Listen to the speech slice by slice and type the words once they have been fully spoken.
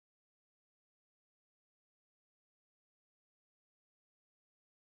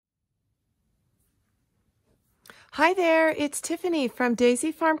Hi there, it's Tiffany from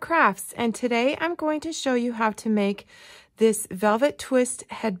Daisy Farm Crafts, and today I'm going to show you how to make this velvet twist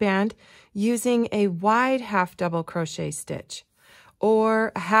headband using a wide half double crochet stitch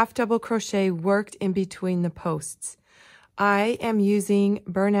or a half double crochet worked in between the posts. I am using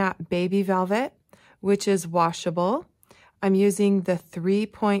burlap baby velvet, which is washable. I'm using the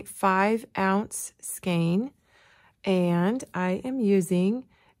 3.5 ounce skein, and I am using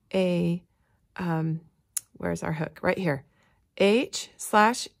a where's our hook? Right here.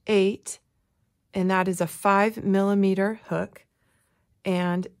 H/8, and that is a 5mm hook.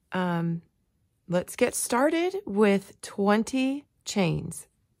 And let's get started with 20 chains.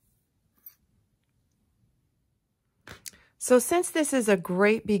 So since this is a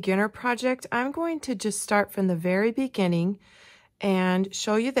great beginner project, I'm going to just start from the very beginning and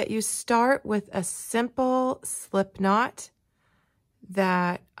show you that you start with a simple slip knot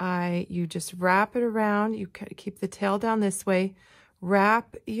that you just wrap it around. You keep the tail down this way,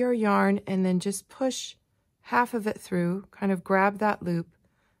 wrap your yarn, and then just push half of it through, kind of grab that loop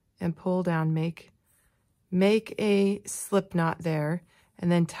and pull down, make a slip knot there, and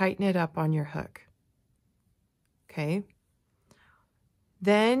then tighten it up on your hook. Okay.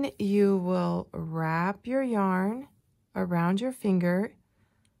 Then you will wrap your yarn around your finger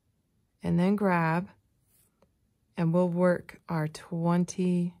and then grab, and we'll work our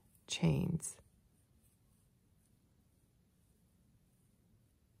 20 chains.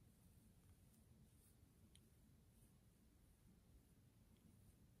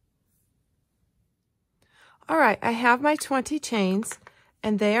 All right, I have my 20 chains,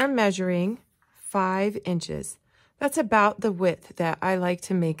 and they are measuring 5 inches. That's about the width that I like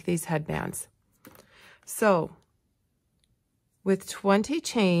to make these headbands. So with 20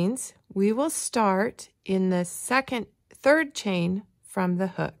 chains, we will start in the third chain from the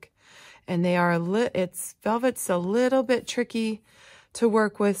hook. And they are velvet's a little bit tricky to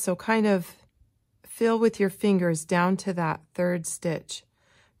work with, so kind of feel with your fingers down to that third stitch.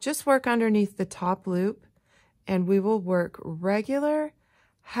 Just work underneath the top loop, and we will work regular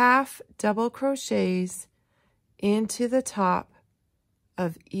half double crochets into the top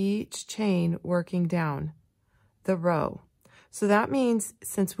of each chain, working down the row. So that means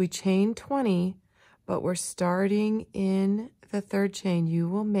since we chain 20, but we're starting in the third chain, you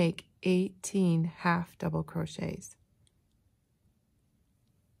will make 18 half double crochets.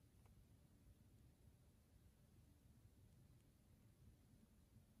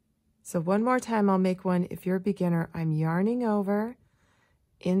 So one more time, I'll make one. If you're a beginner, I'm yarning over,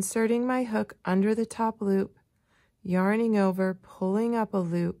 inserting my hook under the top loop, yarning over, pulling up a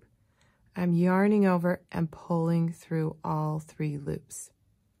loop. I'm yarning over and pulling through all 3 loops.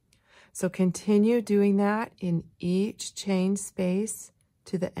 So continue doing that in each chain space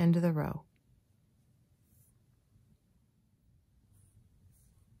to the end of the row.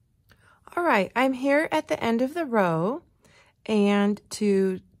 All right, I'm here at the end of the row, and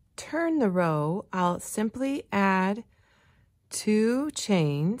to turn the row, I'll simply add 2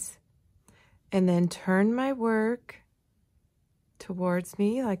 chains and then turn my work towards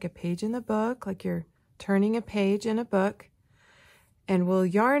me like a page in the book, like you're turning a page in a book. And we'll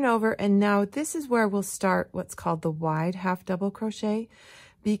yarn over, and now this is where we'll start what's called the wide half double crochet,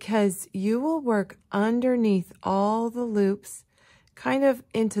 because you will work underneath all the loops, kind of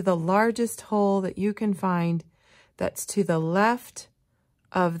into the largest hole that you can find that's to the left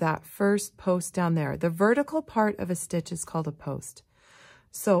of that first post down there. The vertical part of a stitch is called a post.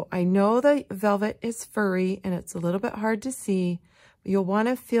 So I know the velvet is furry and it's a little bit hard to see, but you'll want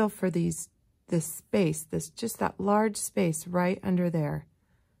to feel for this space, just that large space right under there.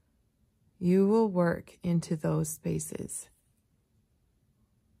 You will work into those spaces.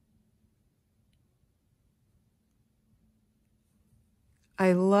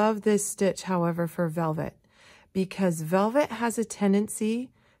 I love this stitch, however, for velvet, because velvet has a tendency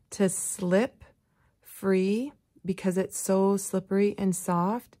to slip free because it's so slippery and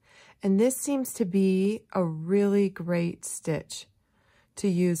soft. And this seems to be a really great stitch to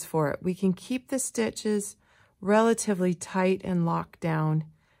use for it. We can keep the stitches relatively tight and locked down,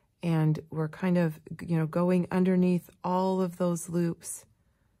 and we're kind of, going underneath all of those loops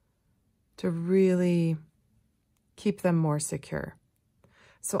to really keep them more secure.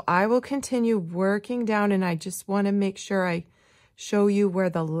 So I will continue working down, and I just want to make sure I show you where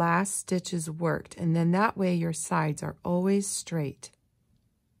the last stitch is worked, and then that way your sides are always straight.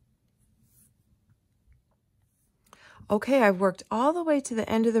 Okay, I've worked all the way to the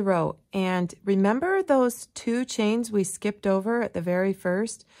end of the row, and remember those 2 chains we skipped over at the very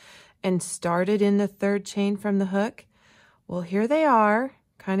first and started in the third chain from the hook? Well, here they are,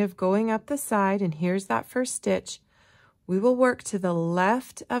 kind of going up the side, and here's that first stitch. We will work to the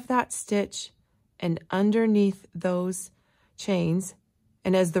left of that stitch and underneath those chains.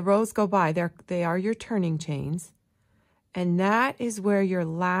 And as the rows go by, they are your turning chains. And that is where your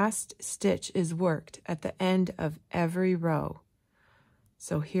last stitch is worked at the end of every row.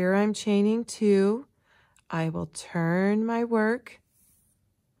 So here I'm chaining 2. I will turn my work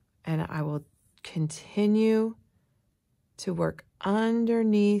and I will continue to work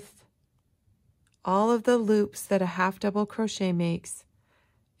underneath all of the loops that a half double crochet makes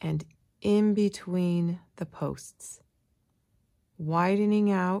and in between the posts,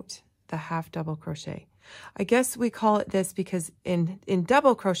 widening out the half double crochet. I guess we call it this because in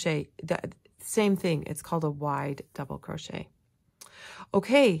double crochet, the same thing, it's called a wide double crochet.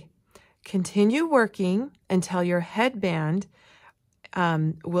 Okay, continue working until your headband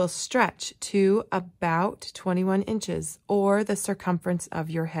will stretch to about 21 inches or the circumference of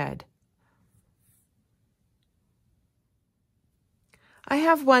your head. I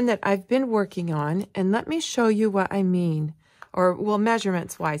have one that I've been working on, and let me show you what I mean, or well,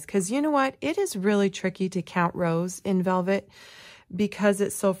 measurements wise, because you know what? It is really tricky to count rows in velvet because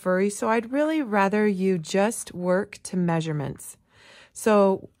it's so furry. So I'd really rather you just work to measurements.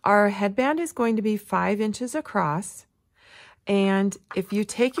 So our headband is going to be 5 inches across. And if you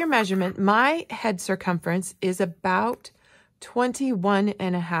take your measurement, my head circumference is about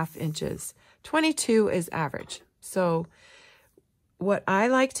 21.5 inches. 22 is average. So what I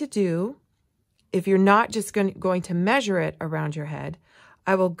like to do, if you're not just going to measure it around your head,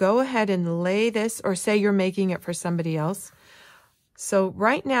 I will go ahead and lay this, or say you're making it for somebody else. So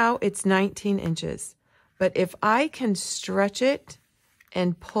right now it's 19 inches. But if I can stretch it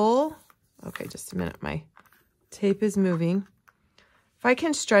and pull, okay, just a minute, my tape is moving. If I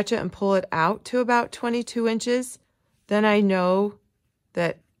can stretch it and pull it out to about 22 inches, then I know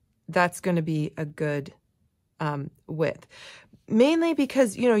that that's going to be a good width. Mainly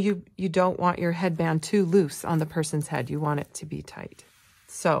because, you know, you don't want your headband too loose on the person's head. You want it to be tight.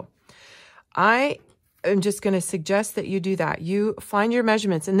 So I am just going to suggest that you do that. You find your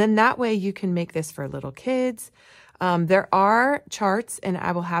measurements, and then that way you can make this for little kids. There are charts, and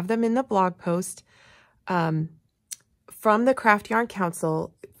I will have them in the blog post from the Craft Yarn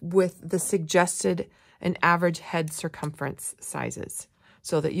Council with the suggested and average head circumference sizes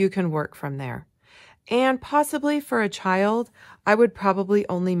so that you can work from there. And possibly for a child, I would probably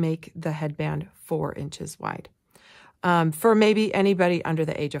only make the headband 4 inches wide. For maybe anybody under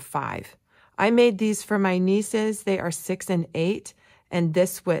the age of 5. I made these for my nieces. They are 6 and 8, and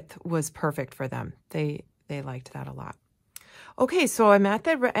this width was perfect for them. They liked that a lot. Okay, so I'm at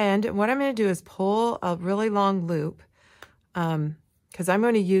the end, and what I'm going to do is pull a really long loop because I'm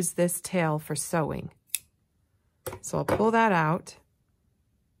going to use this tail for sewing. So I'll pull that out.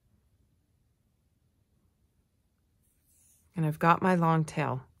 And I've got my long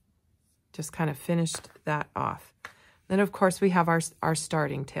tail. Just kind of finished that off. Then, of course, we have our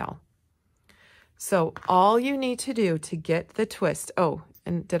starting tail. So all you need to do to get the twist, oh,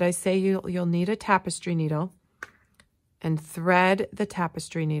 and did I say you'll need a tapestry needle and thread the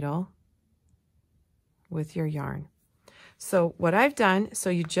tapestry needle with your yarn. So what I've done, so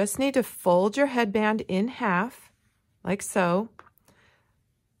you just need to fold your headband in half, like so,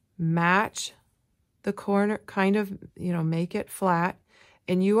 match the corner, kind of, you know, make it flat,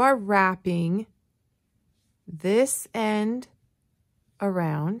 and you are wrapping this end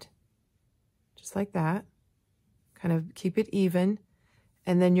around, just like that, kind of keep it even,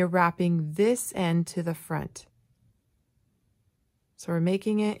 and then you're wrapping this end to the front. So we're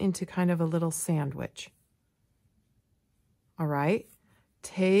making it into kind of a little sandwich. All right,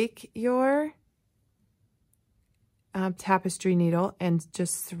 take your tapestry needle and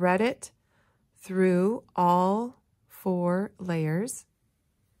just thread it through all 4 layers,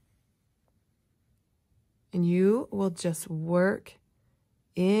 and you will just work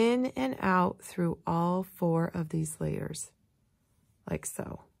in and out through all 4 of these layers, like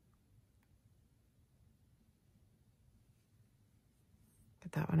so.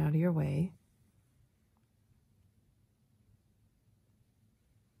 Get that one out of your way.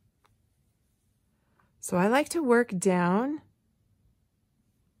 So I like to work down,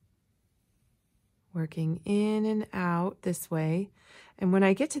 working in and out this way. And when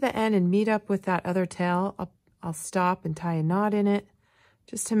I get to the end and meet up with that other tail, I'll stop and tie a knot in it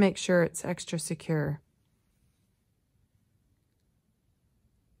just to make sure it's extra secure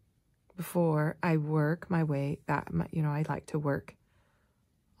before I work my way back. You know, I like to work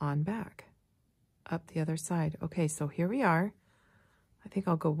on back up the other side. Okay, so here we are. I think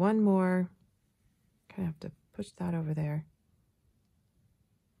I'll go one more. Kind of have to push that over there.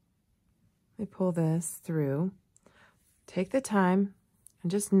 me pull this through. Take the time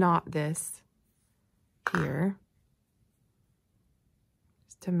and just knot this here,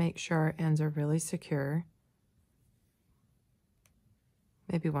 just to make sure our ends are really secure.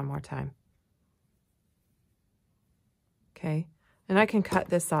 Maybe one more time. Okay, and I can cut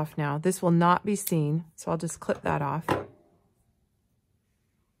this off now. This will not be seen, so I'll just clip that off.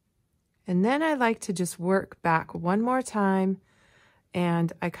 And then I like to just work back one more time,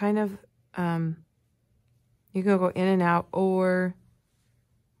 and I kind of, you can go in and out or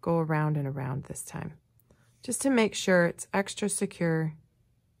go around and around this time, just to make sure it's extra secure.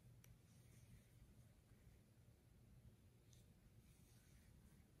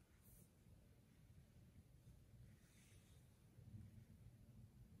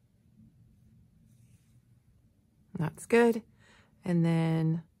 That's good. And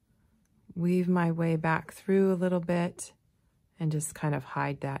then weave my way back through a little bit and just kind of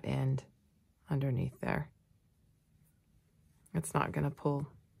hide that end underneath there. It's not going to pull,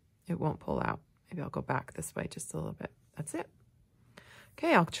 it won't pull out. Maybe I'll go back this way just a little bit. That's it.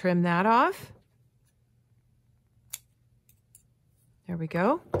 Okay, I'll trim that off. There we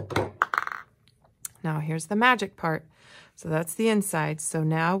go. Now here's the magic part. So that's the inside. So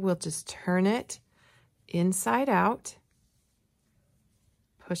now we'll just turn it inside out,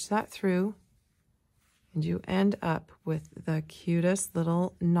 push that through, and you end up with the cutest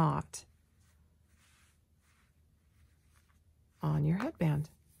little knot on your headband.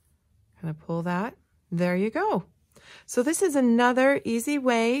 Kind of pull that. There you go. So this is another easy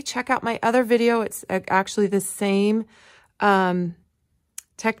way. Check out my other video. It's actually the same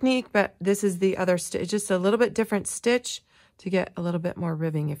technique, but this is the other stitch, just a little bit different stitch to get a little bit more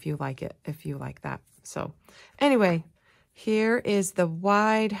ribbing if you like it, if you like that. So anyway, here is the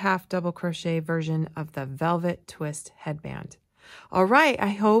wide half double crochet version of the velvet twist headband. All right, I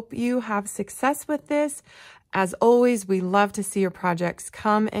hope you have success with this. As always, we love to see your projects.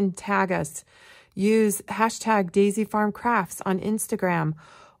 Come and tag us. Use hashtag Daisy Farm Crafts on Instagram,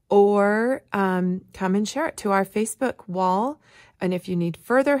 or come and share it to our Facebook wall. And if you need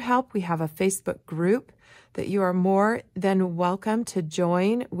further help, we have a Facebook group that you are more than welcome to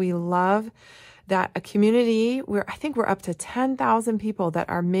join. We love that a community where I think we're up to 10,000 people that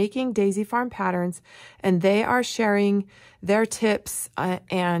are making Daisy Farm patterns, and they are sharing their tips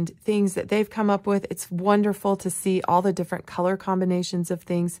and things that they've come up with. It's wonderful to see all the different color combinations of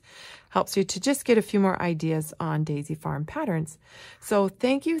things. Helps you to just get a few more ideas on Daisy Farm patterns. So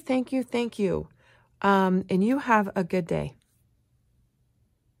thank you, thank you, thank you. And you have a good day.